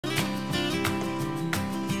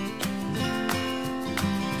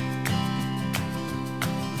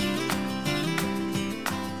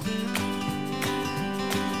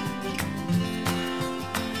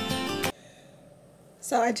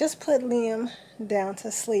So I just put Liam down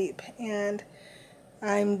to sleep and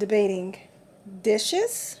I'm debating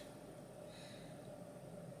dishes,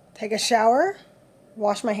 take a shower,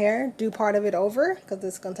 wash my hair, do part of it over because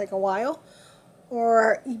it's going to take a while,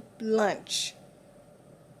 or eat lunch.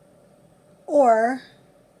 Or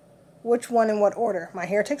which one in what order? My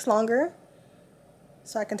hair takes longer,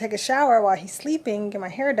 so I can take a shower while he's sleeping, get my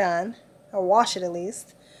hair done, or wash it at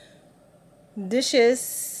least.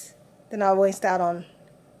 Dishes, then I'll waste out on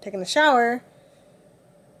taking a shower.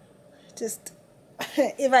 Just,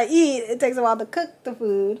 if I eat, it takes a while to cook the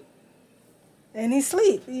food. And he's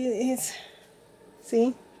asleep. He's,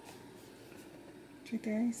 see? Right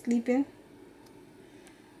there, he's sleeping.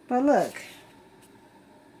 But look.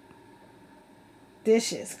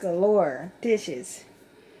 Dishes galore. Dishes.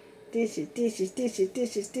 Dishes, dishes, dishes,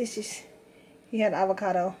 dishes, dishes. He had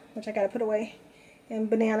avocado, which I gotta put away, and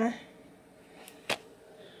banana.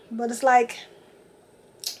 But it's like,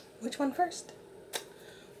 which one first?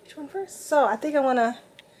 Which one first? So I think I wanna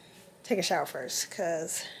take a shower first,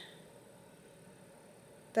 because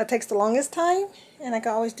that takes the longest time, and I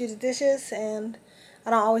can always do the dishes, and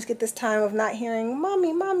I don't always get this time of not hearing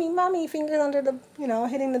mommy, mommy, mommy, fingers under the, you know,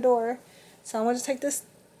 hitting the door. So I'm going to take this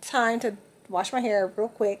time to wash my hair real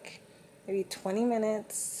quick, maybe 20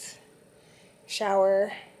 minutes,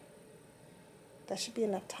 shower. That should be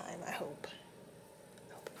enough time, I hope.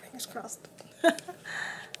 Fingers crossed.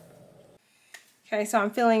 Okay, so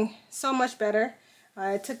I'm feeling so much better.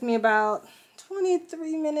 It took me about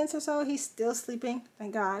 23 minutes or so. He's still sleeping,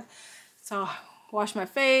 thank God. So wash my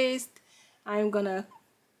face. I'm going to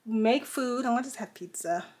make food. I'm going to just have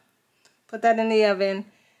pizza. Put that in the oven.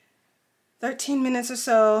 13 minutes or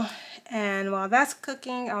so, and while that's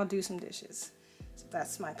cooking, I'll do some dishes. So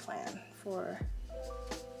that's my plan for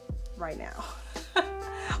right now,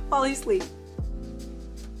 while he's asleep.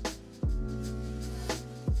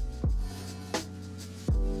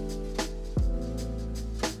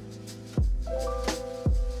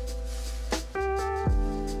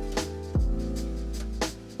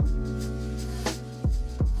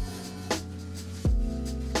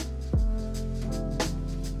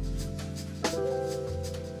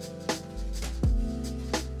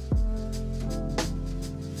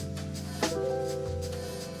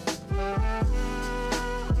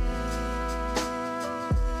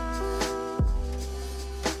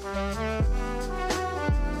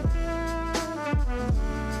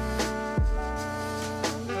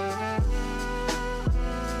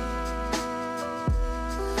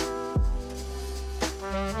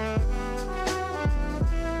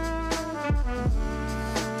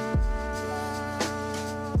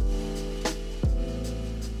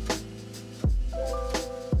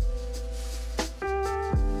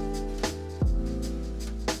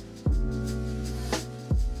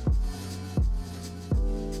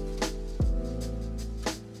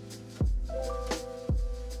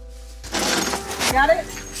 Got it?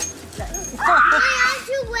 I'm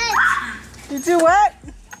too wet. You too wet?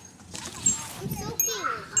 I'm soaking.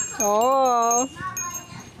 Oh.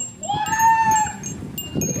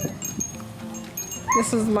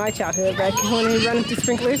 This was my childhood back when we running through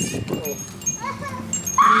sprinklers.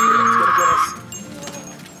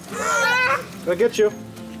 Go get you.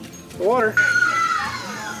 The water.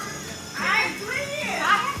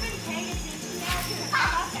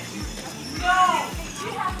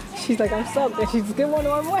 She's like, I'm soaked, and she's good one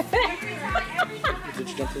on way. Did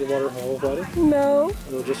you jump to the water whole body? No.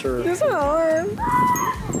 No, just her. Just her arm.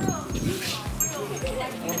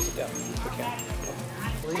 Sit down. Okay.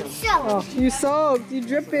 Oh, you soaked. You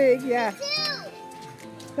dripping. Yeah.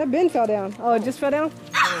 That bin fell down. Oh, it just fell down?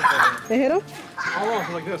 They hit him? Oh,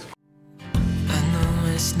 like this. I know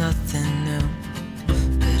it's nothing new,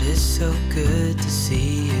 but it's so good to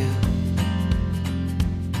see you.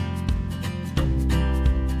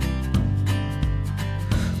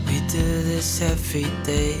 We do this every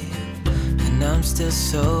day, and I'm still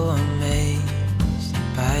so amazed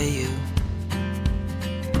by you.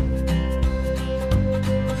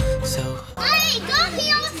 So Hey, don't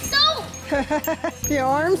be all soap. Your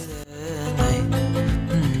arms?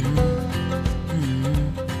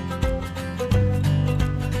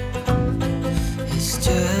 It's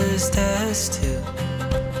just us two.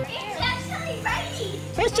 It's actually ready.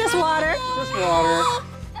 It's just water. Just water.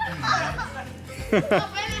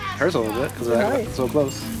 Hurts a little bit because it's so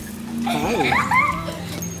close.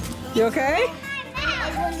 You okay? I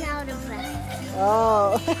was out of breath.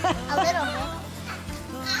 Oh. A little bit.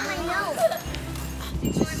 I know.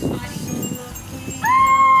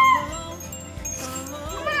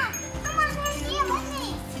 Come on, here with me.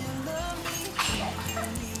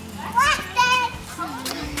 What, Dad?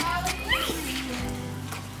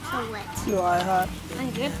 full wet. You are, huh?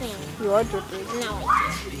 I'm dripping. You are dripping. No,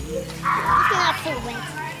 it's not full wet.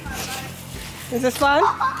 Is this fun?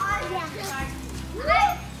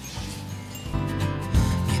 Yeah.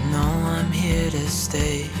 You know I'm here to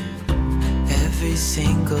stay every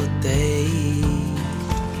single day.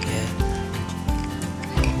 Yeah.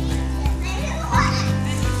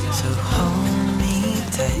 So hold me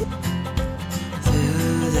tight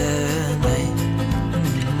through the night.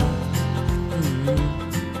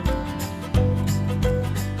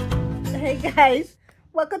 Hey guys,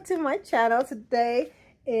 welcome to my channel. Today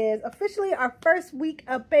is officially our first week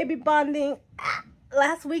of baby bonding.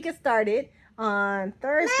 Last week it started on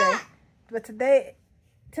Thursday, but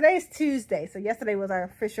today's Tuesday, so yesterday was our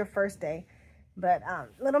official first day. But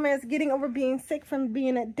little man's getting over being sick from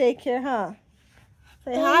being at daycare, huh?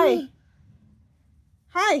 Say hi.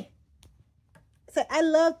 Hi. Say, I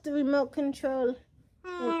love the remote control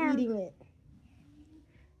and eating it.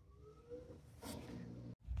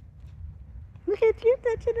 Look at you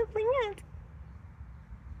touching the plant.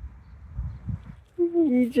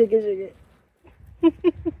 You shake it. You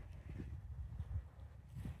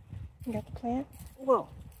got the plant? Whoa.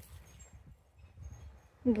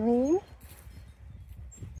 Green.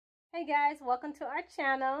 Hey guys, welcome to our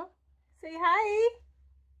channel. Say hi.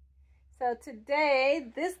 So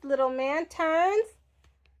today, this little man turns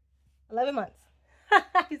 11 months.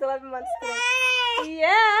 He's 11 months today.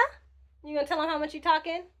 Yeah. You gonna tell him how much you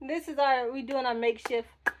talking? This is we doing our makeshift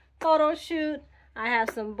photo shoot. I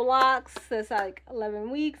have some blocks that's like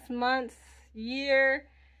 11 weeks, months, year,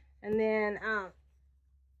 and then I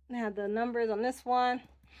have the numbers on this one.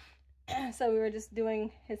 So we were just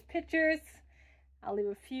doing his pictures. I'll leave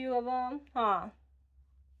a few of them.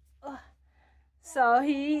 So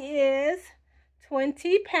he is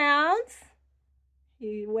 20 pounds.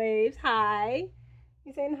 He waves hi.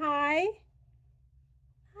 He's saying hi.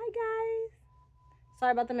 Hi guys.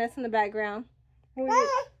 Sorry about the mess in the background.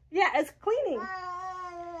 Yeah, it's cleaning.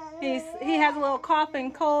 He has a little cough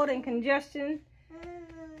and cold and congestion.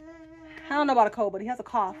 I don't know about a cold, but he has a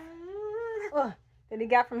cough. That he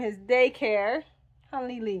got from his daycare. Huh,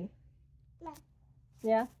 Lily?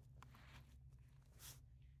 Yeah.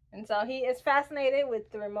 And so he is fascinated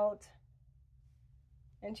with the remote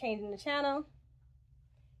and changing the channel.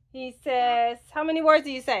 He says, how many words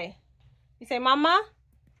do you say? You say mama?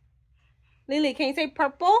 Lily, can you say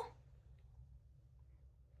purple?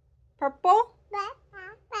 Purple?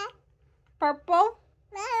 Purple?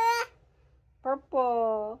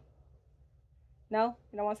 Purple. No?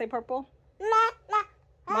 You don't want to say purple?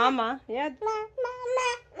 Mama. Yeah.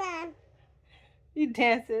 He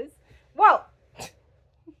dances. Whoa!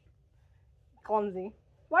 Clumsy.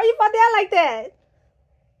 Why you fall down like that?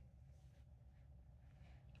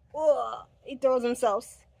 Whoa. He throws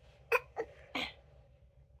himself.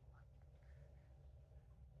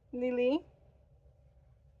 Lily,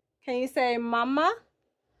 can you say mama?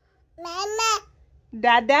 Mama.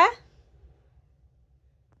 Dada?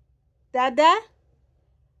 Dada?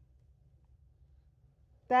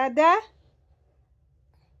 Dada?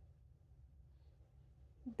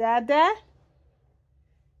 Dada?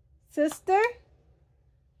 Sister?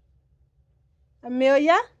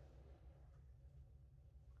 Amelia?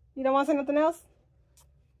 You don't want to say nothing else?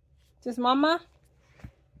 Just mama?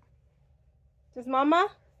 Just mama?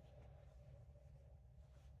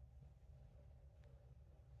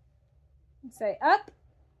 Say up.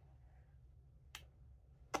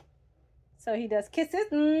 So he does kisses.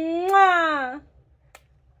 Mwah!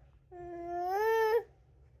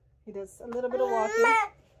 He does a little bit of walking.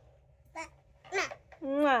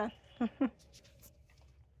 Mwah!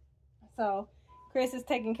 So Chris is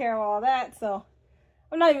taking care of all that. So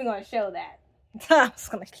I'm not even going to show that. I'm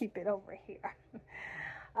just going to keep it over here.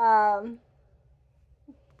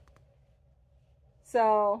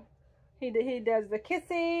 So he does the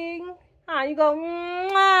kissing. You go,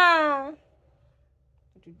 mwah.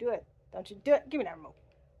 Don't you do it. Don't you do it. Give me that remote.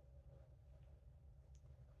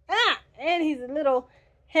 And he's a little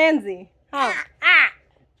handsy.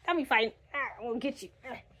 Don't be fighting. I'm going to get you.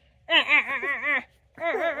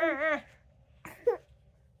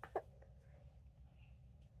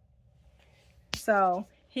 So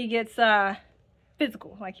he gets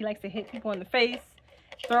physical. Like he likes to hit people in the face,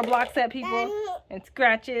 throw blocks at people, and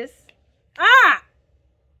scratches.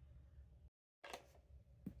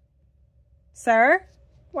 Sir,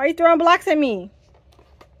 why are you throwing blocks at me?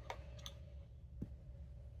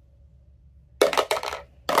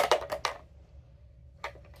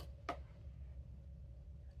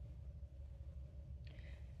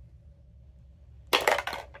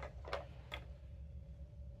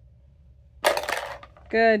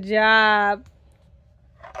 Good job.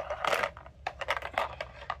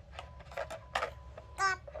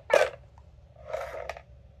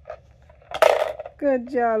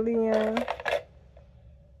 Good job, Leon.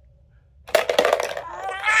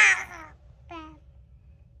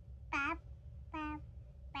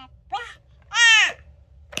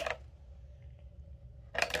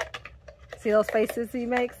 See those faces he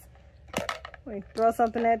makes when he throws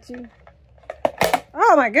something at you?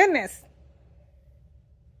 Oh my goodness!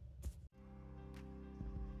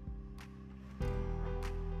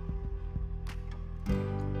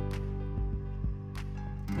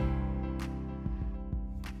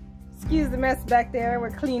 Excuse the mess back there, we're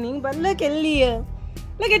cleaning, but look at Leo.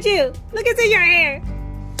 Look at you. Look at your hair.